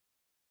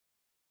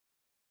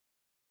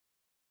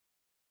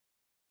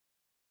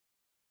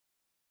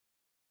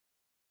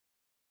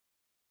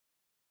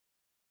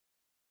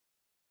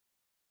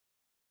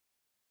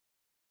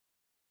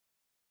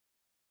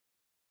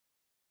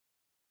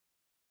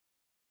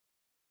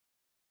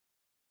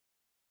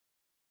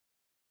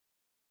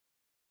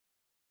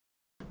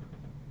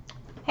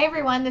Hey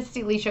everyone, this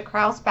is Alicia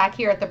Kraus back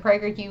here at the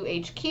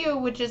PragerU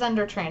HQ, which is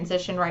under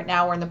transition right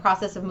now. We're in the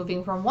process of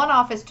moving from one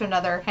office to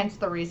another, hence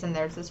the reason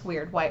there's this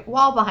weird white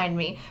wall behind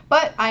me.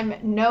 But I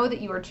know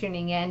that you are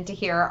tuning in to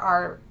hear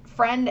our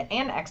friend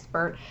and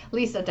expert,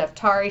 Lisa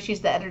Daftari. She's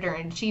the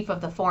editor-in-chief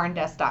of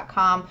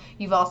theforeigndesk.com.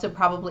 You've also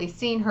probably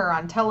seen her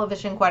on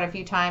television quite a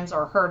few times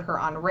or heard her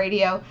on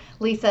radio.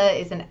 Lisa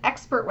is an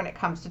expert when it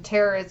comes to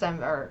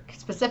terrorism, or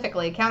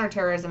specifically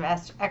counterterrorism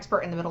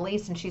expert in the Middle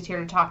East, and she's here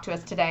to talk to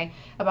us today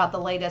about the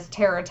latest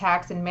terror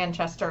attacks in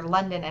Manchester,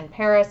 London, and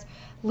Paris.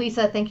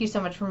 Lisa, thank you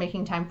so much for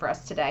making time for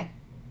us today.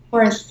 Of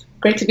course.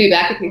 Great to be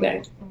back with you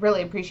guys.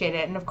 Really appreciate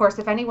it. And of course,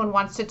 if anyone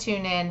wants to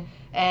tune in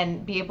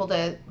and be able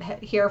to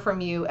hear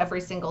from you every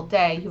single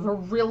day, you have a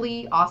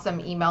really awesome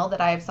email that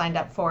I have signed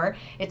up for.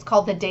 It's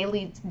called the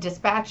Daily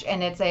Dispatch,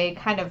 and it's a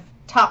kind of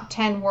top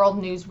 10 world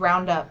news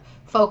roundup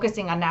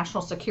focusing on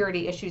national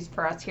security issues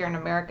for us here in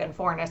America and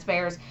foreign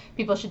affairs.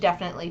 People should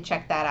definitely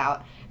check that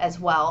out as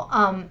well.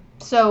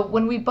 So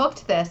when we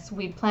booked this,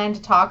 we planned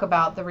to talk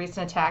about the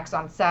recent attacks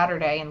on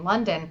Saturday in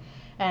London,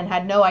 and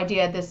had no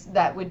idea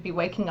that we'd be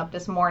waking up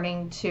this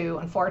morning to,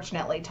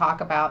 unfortunately,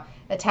 talk about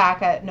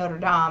attack at Notre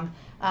Dame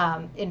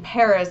in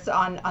Paris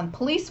on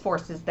police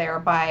forces there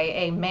by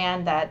a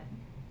man that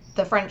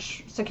the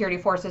French security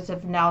forces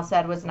have now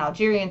said was an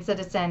Algerian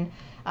citizen,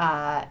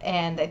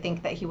 and I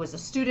think that he was a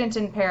student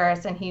in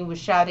Paris, and he was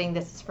shouting,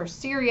 "This is for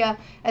Syria,"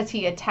 as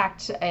he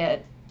attacked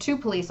two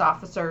police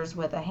officers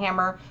with a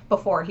hammer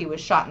before he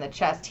was shot in the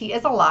chest. He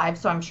is alive,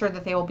 so I'm sure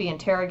that they will be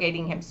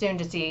interrogating him soon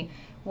to see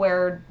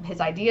where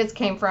his ideas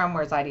came from,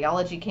 where his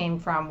ideology came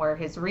from, where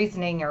his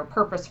reasoning or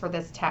purpose for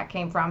this attack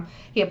came from.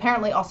 He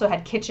apparently also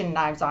had kitchen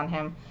knives on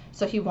him,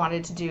 so he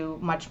wanted to do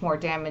much more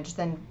damage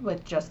than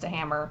with just a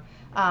hammer.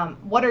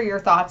 What are your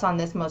thoughts on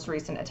this most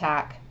recent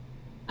attack?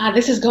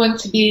 This is going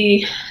to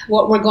be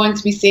what we're going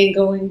to be seeing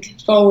going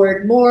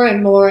forward more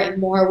and more and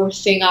more. We're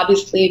seeing,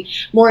 obviously,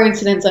 more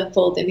incidents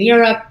unfold in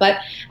Europe, but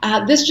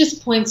this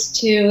just points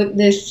to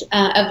this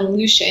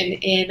evolution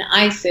in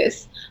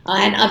ISIS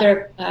and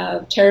other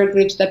terror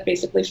groups that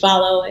basically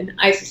follow in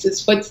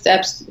ISIS's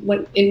footsteps,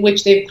 in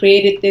which they've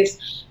created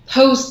this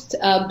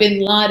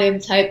post-Bin Laden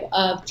type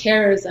of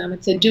terrorism.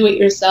 It's a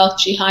do-it-yourself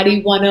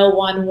jihadi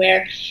 101,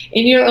 where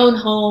in your own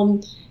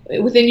home,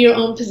 within your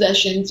own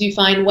possessions, you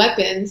find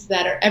weapons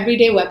that are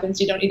everyday weapons.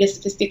 You don't need a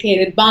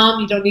sophisticated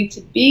bomb. You don't need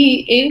to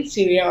be in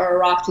Syria or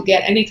Iraq to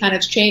get any kind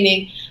of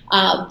training,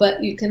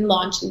 but you can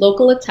launch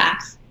local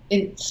attacks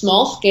in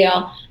small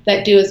scale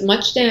that do as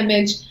much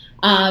damage,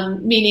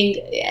 meaning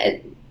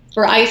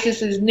for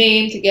ISIS's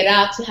name to get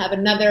out, to have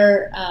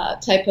another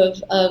type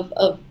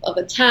of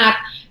attack,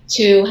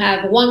 to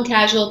have one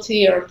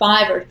casualty or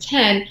 5 or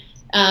 10,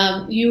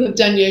 you have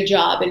done your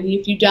job. And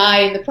if you die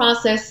in the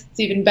process, it's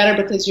even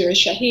better because you're a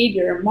shaheed,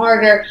 you're a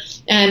martyr.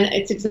 And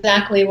it's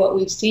exactly what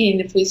we've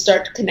seen if we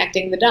start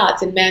connecting the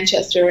dots in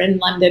Manchester, in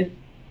London,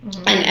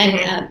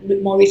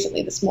 and more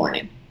recently this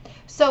morning.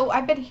 So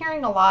I've been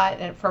hearing a lot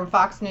from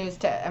Fox News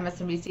to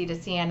MSNBC to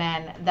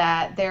CNN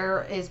that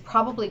there is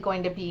probably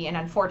going to be an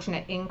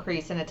unfortunate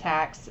increase in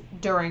attacks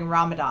during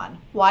Ramadan.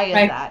 Why is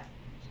that?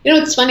 You know,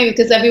 it's funny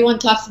because everyone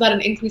talks about an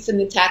increase in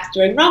attacks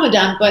during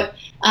Ramadan, but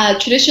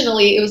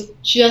traditionally it was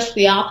just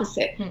the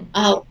opposite.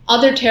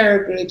 Other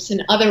terror groups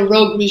and other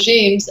rogue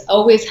regimes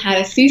always had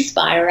a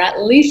ceasefire,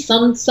 at least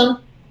some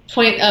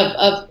point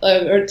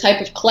or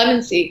type of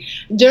clemency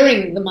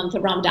during the month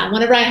of Ramadan.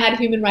 Whenever I had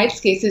human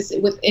rights cases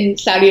in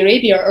Saudi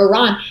Arabia or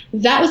Iran,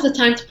 that was the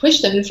time to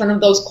push them in front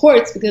of those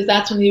courts, because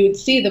that's when you would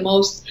see the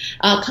most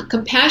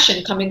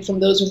compassion coming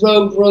from those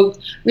rogue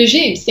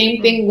regimes.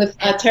 Same thing with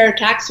terror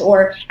attacks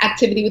or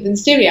activity within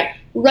Syria.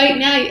 Right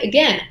now,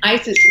 again,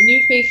 ISIS,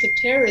 new face of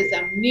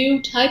terrorism,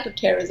 new type of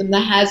terrorism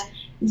that has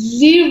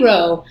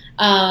zero,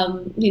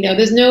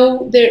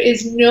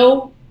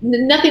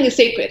 nothing is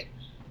sacred.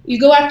 You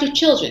go after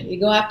children, you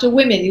go after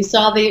women. You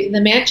saw the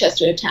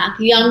Manchester attack,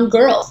 young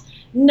girls.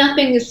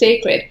 Nothing is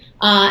sacred.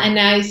 And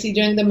now you see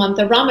during the month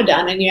of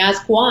Ramadan, and you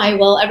ask why?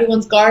 Well,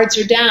 everyone's guards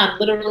are down,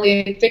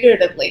 literally and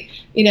figuratively.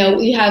 You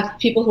know, you have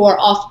people who are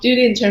off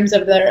duty in terms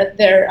of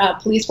their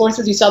police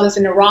forces. You saw this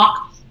in Iraq.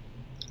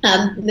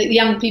 The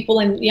young people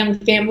and young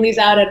families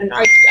out at an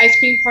ice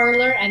cream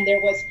parlor, and there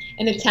was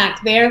an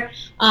attack there.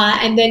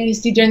 And then you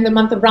see during the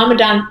month of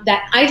Ramadan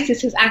that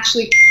ISIS has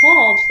actually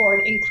called for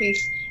an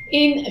increase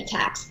in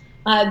attacks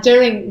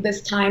during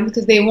this time,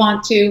 because they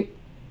want to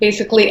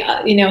basically,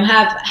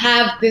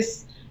 have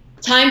this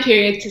time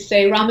period to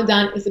say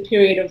Ramadan is a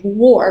period of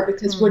war,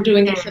 because we're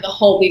doing it for the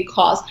holy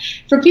cause.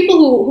 For people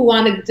who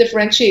want to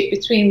differentiate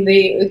between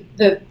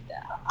the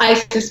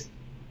ISIS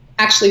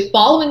actually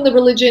following the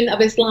religion of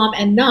Islam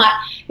and not,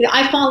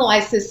 I follow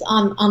ISIS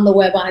on the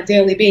web on a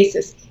daily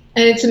basis.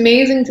 And it's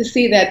amazing to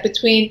see that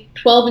between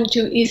 12 and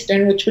 2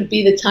 Eastern, which would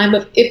be the time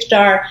of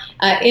iftar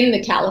in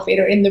the caliphate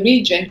or in the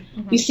region,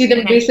 you see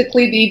them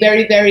basically be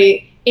very,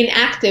 very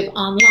inactive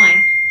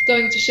online. It's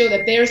going to show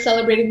that they're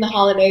celebrating the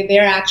holiday,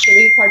 they're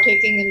actually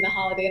partaking in the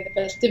holiday and the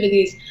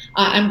festivities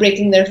and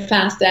breaking their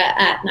fast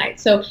at night.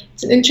 So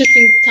it's an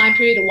interesting time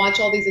period to watch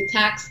all these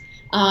attacks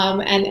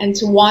and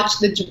to watch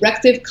the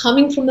directive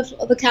coming from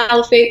the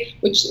caliphate,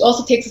 which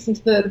also takes us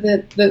into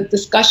the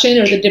discussion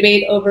or the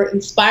debate over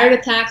inspired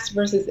attacks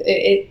versus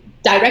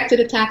directed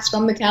attacks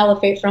from the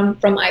caliphate,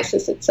 from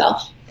ISIS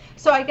itself.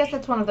 So I guess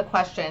that's one of the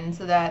questions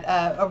that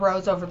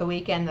arose over the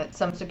weekend that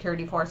some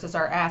security forces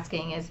are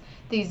asking is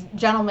these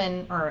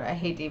gentlemen, or I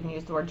hate to even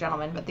use the word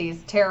gentlemen, but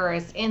these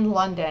terrorists in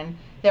London,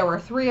 there were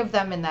 3 of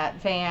them in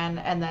that van,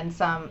 and then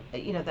some,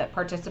 that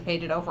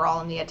participated overall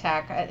in the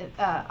attack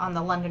on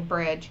the London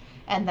Bridge,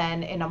 and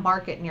then in a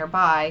market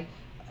nearby.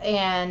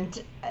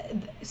 And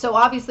so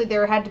obviously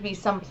there had to be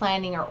some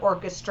planning or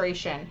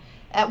orchestration.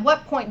 At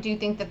what point do you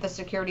think that the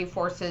security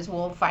forces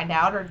will find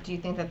out, or do you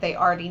think that they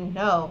already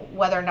know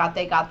whether or not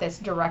they got this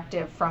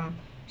directive from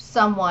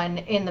someone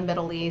in the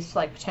Middle East,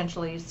 like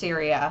potentially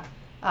Syria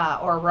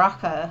or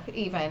Raqqa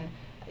even,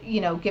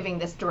 giving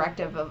this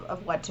directive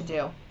of what to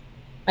do?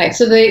 Right.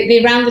 So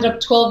they rounded up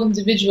 12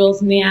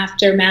 individuals in the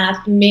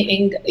aftermath,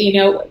 meaning,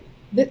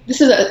 this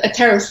is a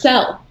terror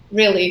cell,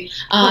 really.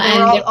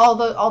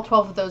 All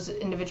 12 of those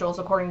individuals,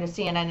 according to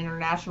CNN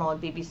International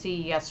and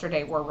BBC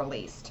yesterday, were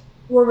released.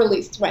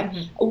 Right.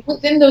 Mm-hmm.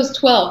 Within those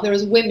 12, there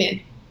was women,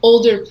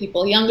 older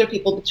people, younger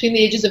people between the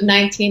ages of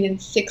 19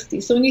 and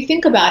 60. So when you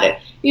think about it,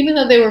 even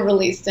though they were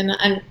released, and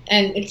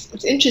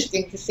it's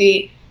interesting to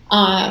see,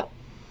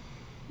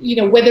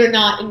 whether or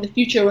not in the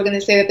future we're going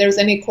to say that there's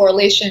any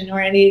correlation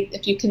or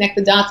if you connect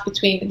the dots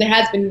between, there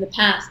has been in the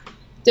past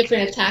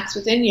different attacks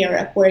within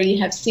Europe where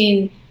you have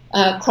seen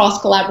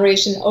cross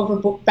collaboration over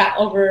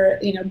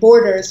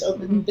borders,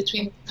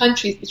 between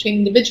countries, between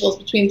individuals,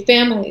 between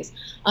families,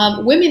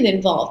 women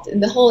involved,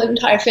 and the whole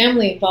entire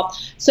family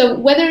involved. So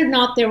whether or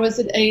not there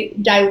was a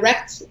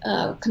direct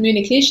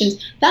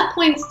communications, that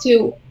points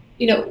to,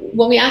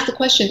 when we ask the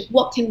question,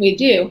 what can we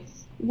do?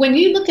 When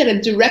you look at a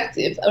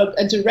directive,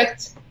 a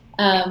direct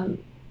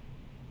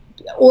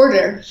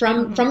order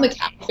from the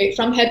caliphate,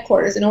 from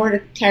headquarters, in order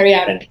to carry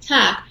out an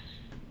attack,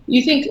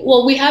 you think,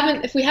 well,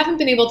 if we haven't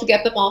been able to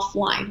get them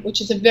offline,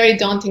 which is a very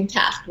daunting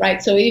task,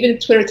 right? So even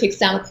if Twitter takes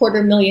down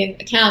 250,000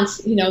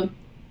 accounts,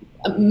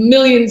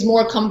 millions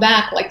more come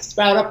back, like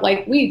sprout up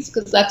like weeds,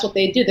 because that's what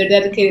they do. They're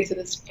dedicated to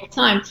this full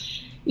time.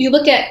 You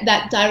look at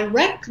that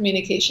direct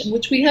communication,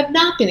 which we have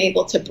not been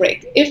able to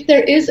break. If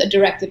there is a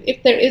directive,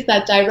 if there is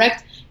that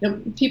direct,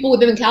 people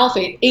within the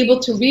caliphate able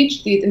to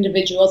reach these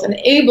individuals and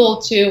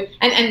able to,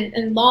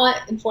 and law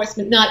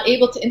enforcement not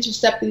able to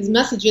intercept these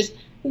messages,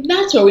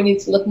 that's where we need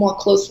to look more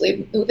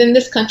closely within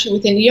this country,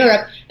 within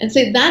Europe, and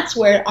say that's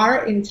where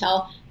our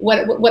intel,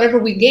 whatever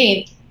we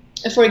gain.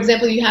 For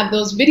example, you have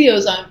those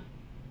videos on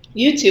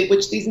YouTube,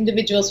 which these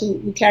individuals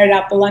who carried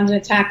out the London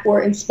attack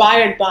were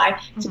inspired by,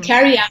 to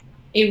carry out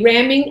a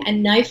ramming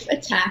and knife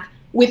attack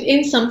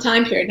within some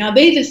time period. Now,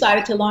 they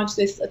decided to launch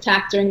this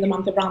attack during the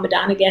month of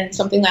Ramadan, again,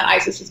 something that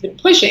ISIS has been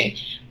pushing,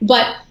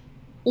 but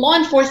law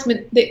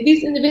enforcement,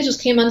 these individuals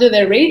came under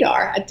their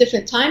radar at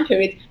different time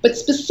periods, but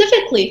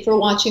specifically for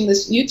watching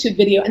this YouTube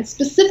video and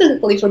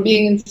specifically for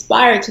being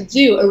inspired to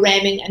do a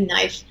ramming and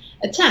knife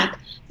attack.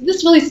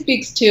 This really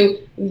speaks to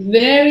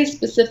very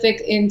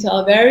specific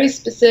intel, very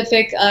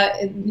specific,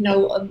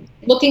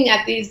 looking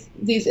at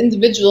these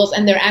individuals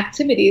and their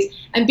activities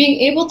and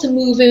being able to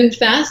move in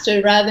faster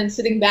rather than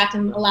sitting back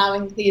and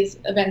allowing these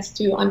events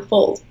to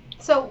unfold.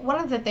 So one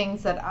of the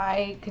things that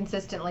I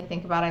consistently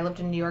think about, I lived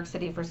in New York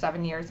City for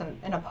 7 years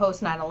in a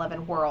post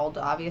 9/11 world.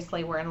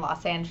 Obviously, we're in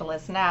Los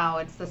Angeles now.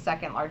 It's the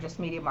second largest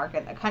media market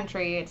in the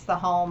country. It's the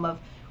home of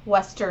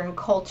Western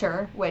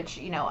culture, which,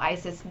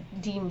 ISIS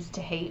deems to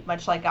hate,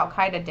 much like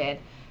Al-Qaeda did.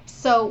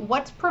 So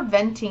what's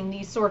preventing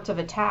these sorts of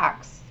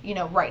attacks,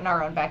 right in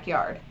our own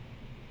backyard?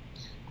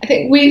 I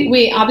think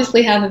we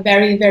obviously have a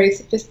very, very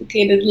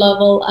sophisticated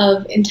level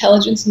of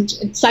intelligence and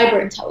cyber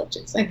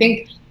intelligence. I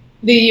think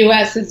the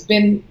U.S. has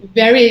been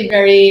very,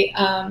 very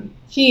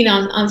keen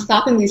on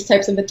stopping these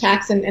types of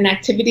attacks and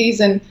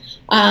activities. And,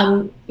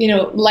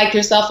 like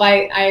yourself,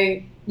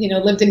 I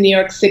lived in New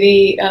York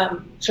City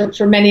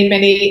for many,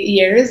 many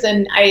years.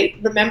 And I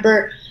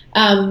remember,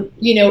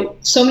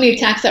 so many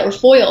attacks that were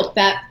foiled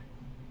that,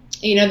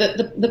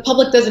 the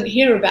public doesn't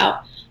hear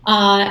about.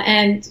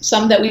 And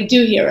some that we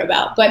do hear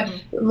about. But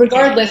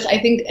regardless, I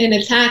think an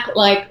attack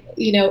like,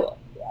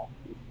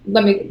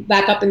 let me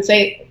back up and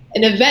say,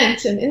 an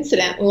event, an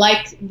incident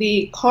like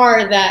the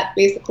car that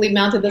basically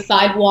mounted the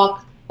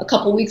sidewalk a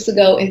couple weeks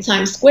ago in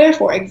Times Square,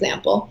 for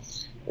example,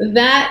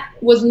 that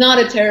was not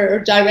a terror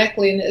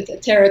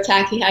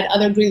attack. He had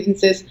other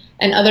grievances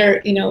and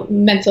other,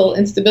 mental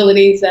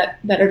instabilities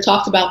that are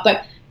talked about.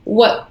 But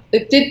what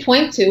it did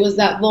point to was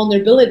that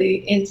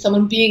vulnerability in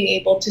someone being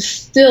able to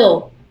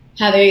still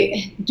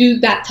do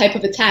that type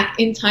of attack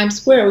in Times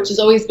Square, which has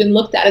always been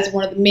looked at as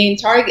one of the main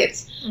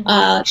targets.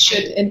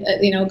 Should,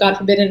 God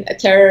forbid, a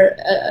terror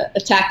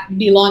attack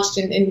be launched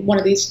in one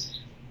of these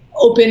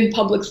open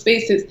public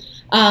spaces.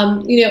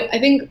 I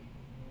think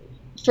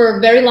for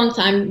a very long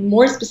time,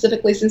 more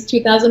specifically since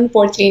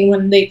 2014,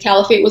 when the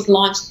caliphate was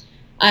launched,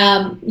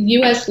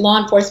 U.S.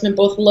 law enforcement,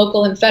 both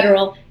local and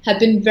federal, have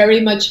been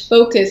very much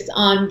focused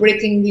on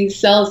breaking these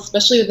cells,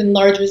 especially within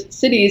larger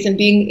cities, and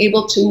being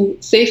able to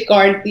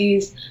safeguard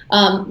these,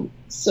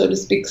 so to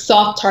speak,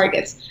 soft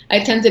targets. I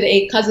attended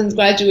a cousin's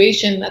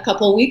graduation a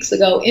couple of weeks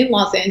ago in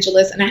Los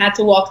Angeles, and I had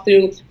to walk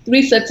through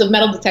 3 sets of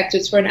metal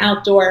detectors for an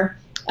outdoor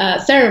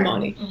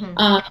ceremony.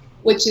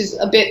 Which is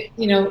a bit,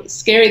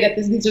 scary that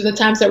these are the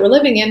times that we're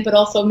living in, but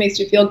also makes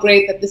you feel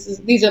great that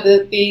these are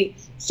the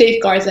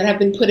safeguards that have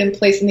been put in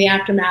place in the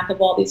aftermath of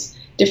all these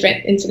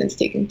different incidents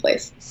taking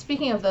place.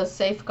 Speaking of those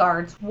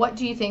safeguards, what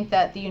do you think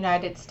that the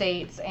United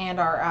States and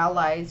our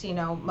allies,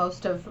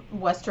 most of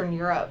Western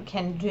Europe,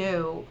 can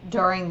do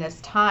during this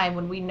time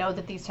when we know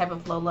that these type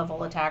of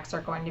low-level attacks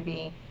are going to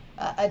be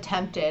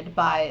attempted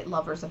by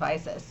lovers of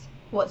ISIS?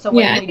 What can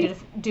we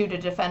do to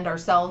defend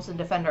ourselves and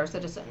defend our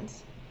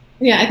citizens?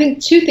 Yeah, I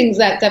think 2 things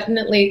that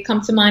definitely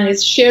come to mind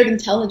is shared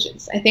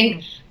intelligence. I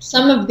think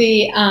some of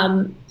the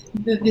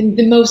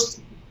most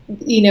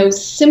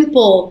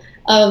simple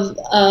of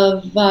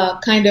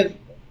kind of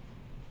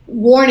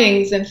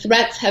warnings and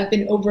threats have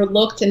been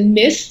overlooked and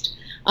missed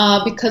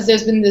because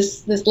there's been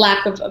this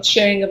lack of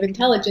sharing of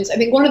intelligence. I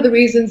think one of the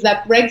reasons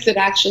that Brexit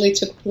actually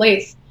took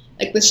place,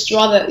 like the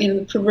straw that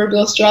the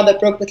proverbial straw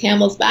that broke the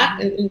camel's back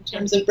in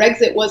terms of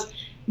Brexit, was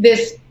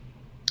this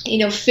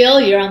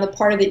failure on the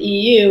part of the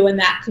EU and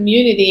that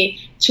community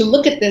to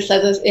look at this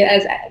as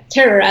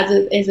terror, as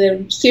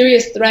a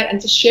serious threat,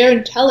 and to share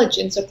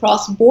intelligence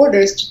across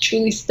borders to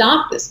truly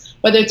stop this,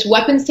 whether it's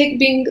weapons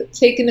being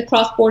taken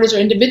across borders or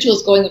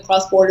individuals going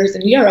across borders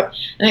in Europe.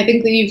 And I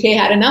think the UK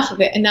had enough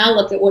of it. And now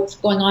look at what's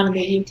going on in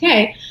the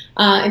UK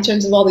in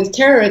terms of all these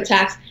terror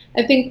attacks.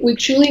 I think we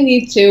truly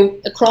need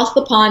to, across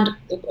the pond,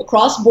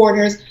 across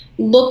borders,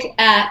 look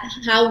at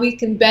how we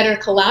can better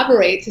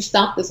collaborate to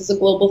stop this as a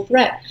global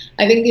threat.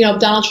 I think,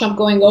 Donald Trump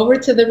going over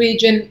to the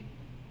region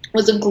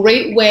was a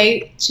great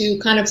way to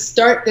kind of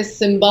start this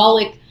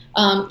symbolic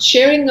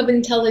sharing of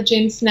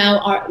intelligence.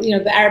 Now,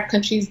 the Arab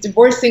countries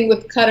divorcing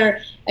with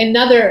Qatar,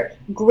 another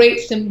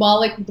great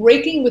symbolic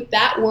breaking with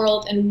that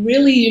world and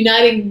really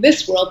uniting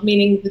this world,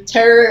 meaning the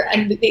terror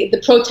and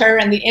the pro-terror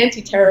and the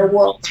anti-terror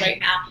worlds right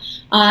now,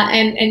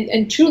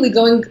 and truly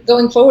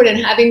going forward and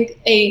having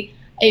a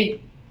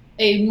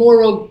more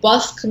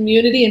robust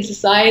community and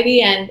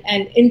society and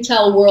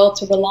intel world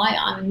to rely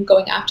on and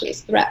going after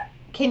this threat.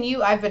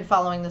 I've been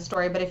following the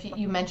story, but if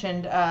you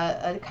mentioned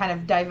a kind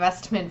of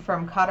divestment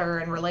from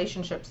Qatar and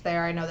relationships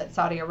there, I know that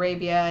Saudi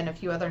Arabia and a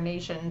few other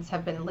nations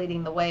have been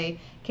leading the way.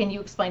 Can you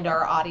explain to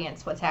our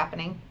audience what's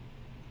happening?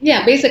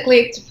 Yeah,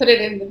 basically, to put it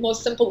in the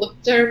most simple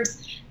of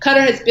terms,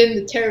 Qatar has been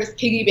the terrorist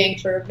piggy bank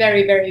for a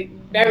very, very,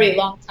 very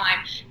long time.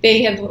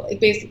 They have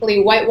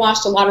basically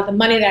whitewashed a lot of the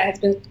money that has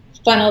been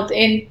funneled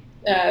in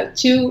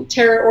to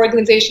terror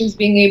organizations,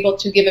 being able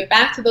to give it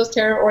back to those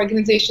terror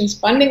organizations,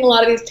 funding a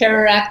lot of these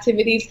terror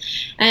activities.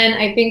 And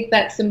I think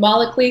that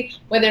symbolically,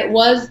 whether it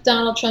was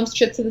Donald Trump's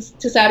trip to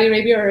Saudi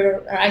Arabia,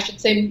 or I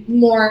should say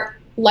more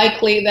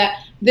likely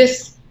that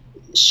this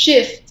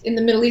shift in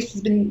the Middle East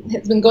has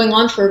been going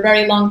on for a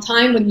very long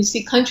time. When you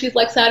see countries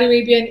like Saudi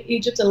Arabia and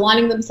Egypt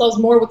aligning themselves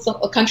more with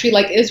a country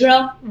like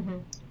Israel,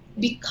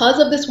 because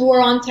of this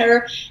war on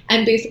terror,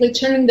 and basically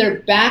turning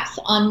their backs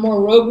on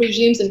more rogue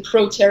regimes and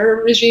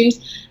pro-terror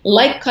regimes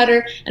like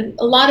Qatar. And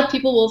a lot of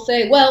people will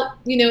say, well,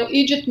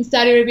 Egypt and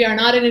Saudi Arabia are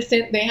not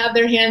innocent. They have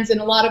their hands in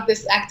a lot of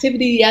this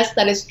activity. Yes,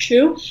 that is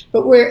true.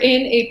 But we're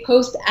in a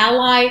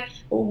post-ally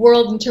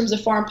world in terms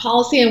of foreign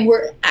policy, and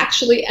we're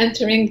actually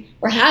entering,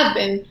 or have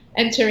been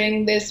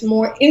entering, this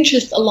more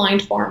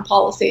interest-aligned foreign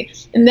policy.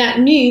 And that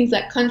means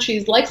that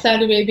countries like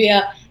Saudi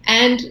Arabia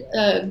and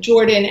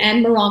Jordan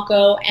and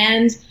Morocco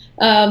and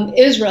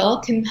Israel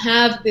can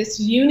have this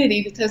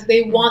unity because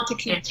they want to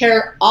keep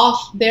terror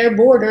off their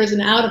borders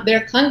and out of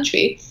their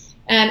country.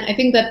 And I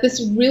think that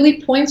this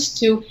really points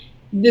to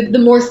the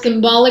more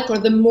symbolic or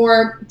the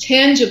more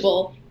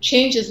tangible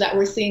changes that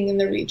we're seeing in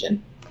the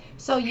region.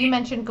 So you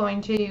mentioned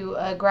going to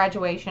a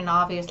graduation.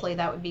 Obviously,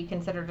 that would be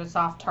considered a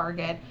soft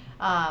target.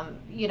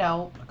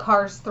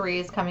 Cars 3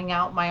 is coming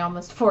out. My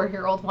almost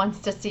 4-year-old wants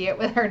to see it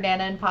with her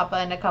Nana and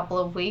Papa in a couple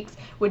of weeks.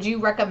 Would you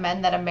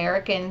recommend that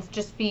Americans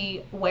just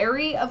be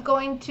wary of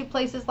going to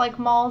places like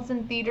malls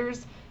and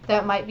theaters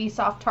that might be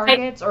soft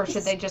targets, or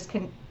should they just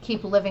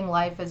keep living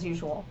life as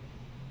usual?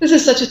 This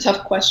is such a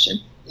tough question.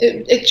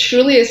 It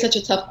truly is such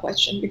a tough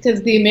question,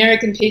 because the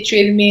American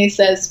patriot in me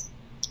says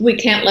we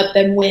can't let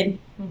them win.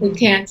 We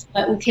can't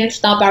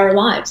stop our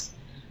lives.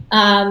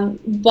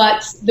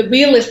 But the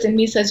realist in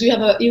me says you have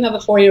a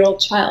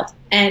 4-year-old child,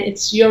 and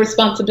it's your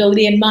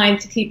responsibility and mine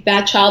to keep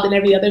that child and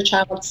every other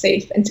child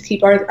safe, and to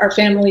keep our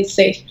families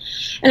safe.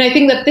 And I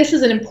think that this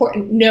is an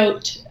important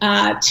note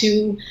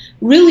to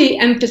really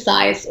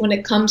emphasize when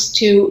it comes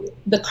to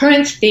the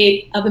current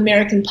state of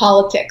American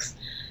politics.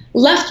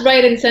 Left,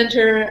 right, and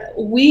center,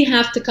 we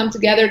have to come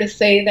together to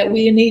say that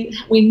we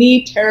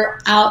need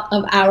terror out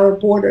of our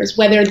borders,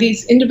 whether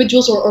these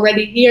individuals are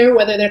already here,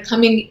 whether they're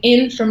coming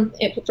in from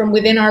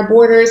within our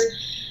borders.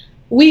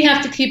 We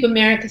have to keep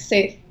America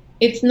safe.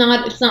 It's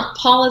not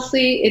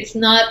policy. It's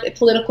not a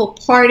political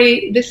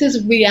party. This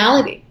is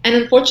reality. And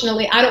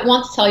unfortunately, I don't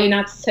want to tell you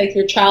not to take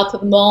your child to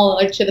the mall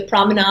or to the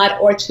promenade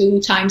or to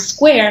Times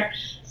Square.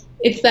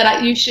 It's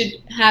that you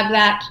should have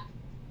that.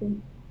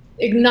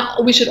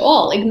 We should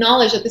all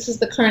acknowledge that this is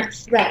the current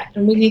threat,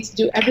 and we need to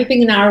do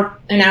everything in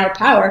our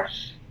power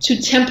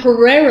to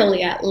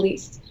temporarily, at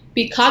least,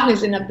 be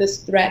cognizant of this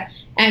threat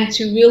and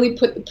to really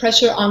put the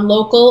pressure on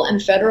local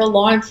and federal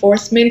law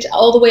enforcement,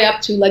 all the way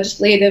up to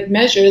legislative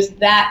measures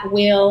that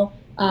will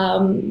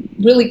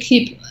really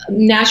keep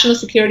national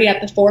security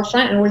at the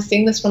forefront. And we're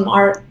seeing this from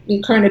our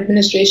current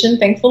administration,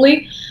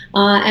 thankfully.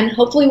 And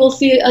hopefully we'll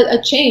see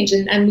a change,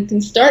 and we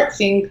can start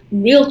seeing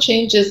real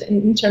changes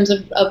in terms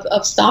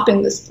of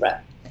stopping this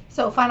threat.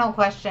 So final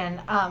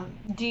question,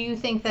 do you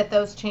think that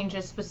those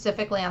changes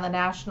specifically on the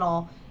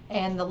national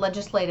and the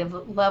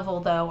legislative level,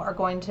 though, are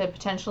going to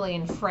potentially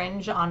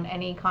infringe on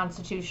any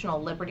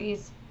constitutional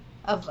liberties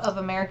of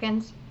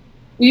Americans?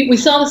 We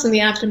saw this in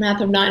the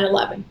aftermath of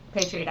 9/11.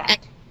 Patriot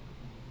Act.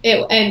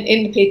 And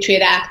in the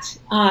Patriot Act,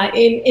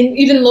 in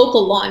even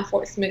local law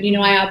enforcement. You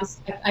know,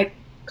 I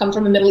come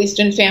from a Middle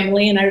Eastern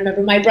family, and I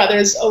remember my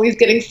brothers always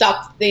getting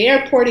stopped at the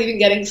airport, even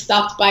getting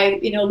stopped by,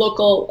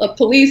 local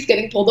police,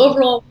 getting pulled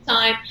over all the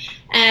time.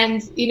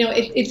 And,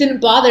 it didn't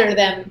bother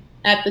them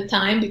at the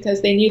time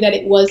because they knew that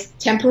it was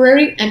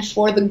temporary and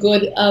for the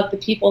good of the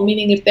people,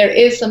 meaning if there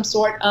is some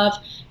sort of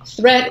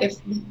threat, if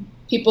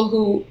people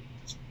who,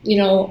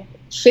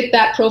 fit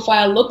that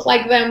profile look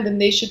like them, then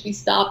they should be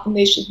stopped and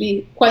they should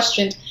be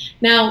questioned.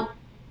 Now,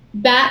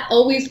 that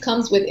always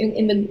comes with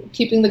in the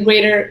keeping the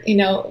greater,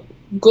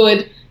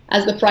 good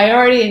as the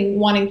priority, and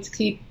wanting to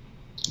keep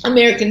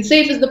Americans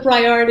safe as the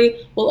priority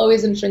will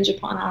always infringe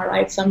upon our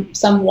rights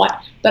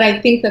somewhat. But I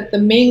think that the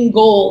main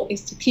goal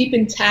is to keep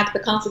intact the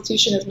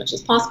Constitution as much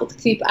as possible, to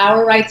keep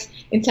our rights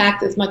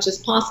intact as much as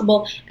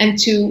possible, and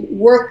to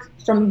work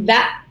from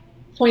that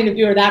point of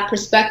view or that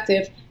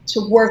perspective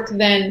to work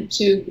then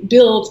to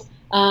build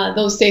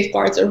those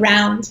safeguards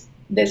around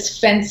this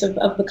fence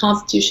of the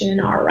Constitution and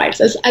our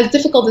rights. As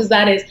difficult as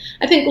that is,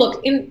 I think,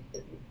 look,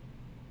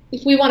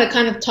 if we want to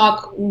kind of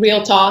talk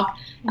real talk,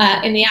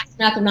 in the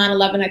aftermath of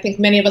 9/11, I think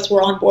many of us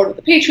were on board with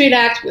the Patriot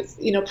Act, with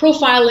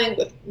profiling,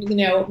 with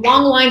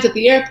long lines at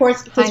the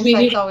airports, because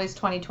hindsight's always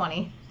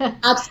 20/20.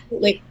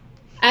 Absolutely.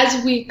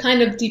 As we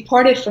kind of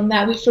departed from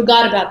that, we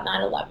forgot about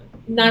 9/11.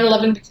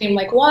 9/11 became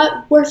like,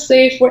 what? We're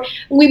safe.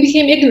 We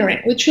became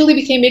ignorant. We truly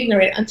became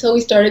ignorant until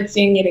we started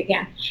seeing it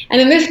again. And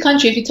in this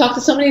country, if you talk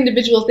to so many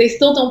individuals, they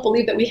still don't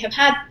believe that we have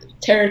had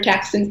terror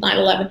attacks since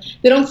 9/11.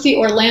 They don't see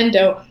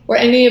Orlando or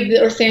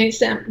or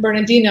San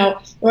Bernardino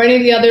or any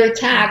of the other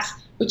attacks,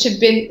 which have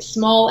been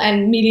small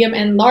and medium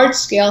and large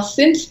scale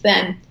since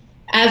then,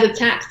 as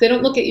attacks. They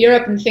don't look at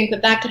Europe and think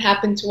that that could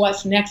happen to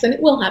us next, and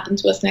it will happen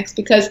to us next,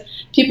 because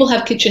people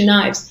have kitchen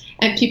knives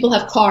and people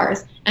have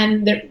cars,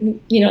 and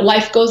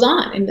life goes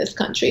on in this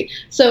country.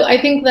 So I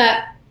think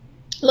that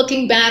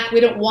looking back, we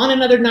don't want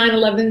another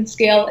 9/11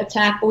 scale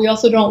attack, but we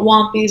also don't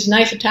want these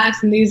knife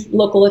attacks and these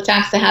local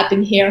attacks to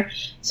happen here.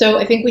 So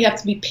I think we have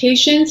to be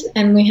patient,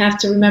 and we have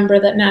to remember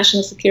that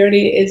national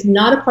security is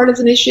not a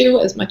partisan issue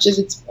as much as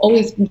it's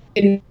always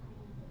been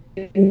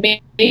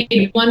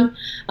made one,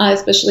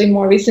 especially in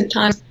more recent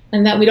times,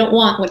 and that we don't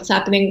want what's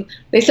happening.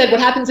 They said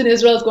what happens in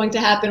Israel is going to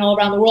happen all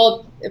around the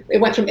world.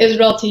 It went from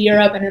Israel to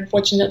Europe, and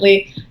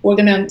unfortunately, we're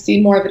going to see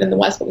more of it in the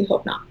West, but we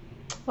hope not.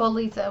 Well,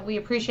 Lisa, we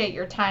appreciate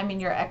your time and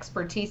your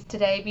expertise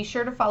today. Be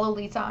sure to follow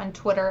Lisa on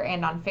Twitter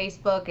and on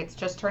Facebook. It's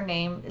just her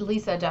name,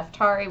 Lisa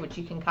Daftari, which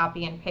you can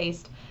copy and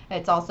paste.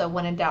 It's also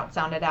When in Doubt,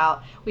 Sound It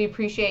Out. We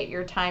appreciate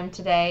your time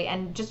today.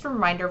 And just a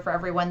reminder for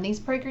everyone,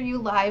 these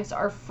PragerU Lives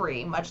are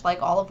free, much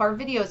like all of our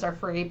videos are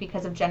free,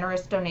 because of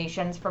generous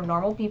donations from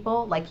normal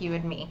people like you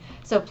and me.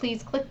 So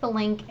please click the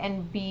link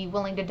and be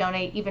willing to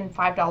donate. Even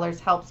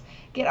 $5 helps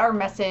get our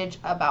message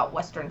about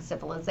Western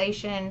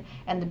civilization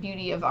and the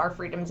beauty of our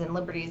freedoms and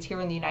liberties here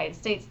in the United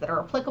States that are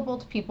applicable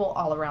to people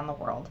all around the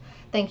world.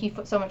 Thank you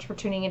so much for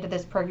tuning into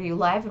this PragerU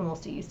Live, and we'll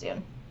see you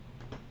soon.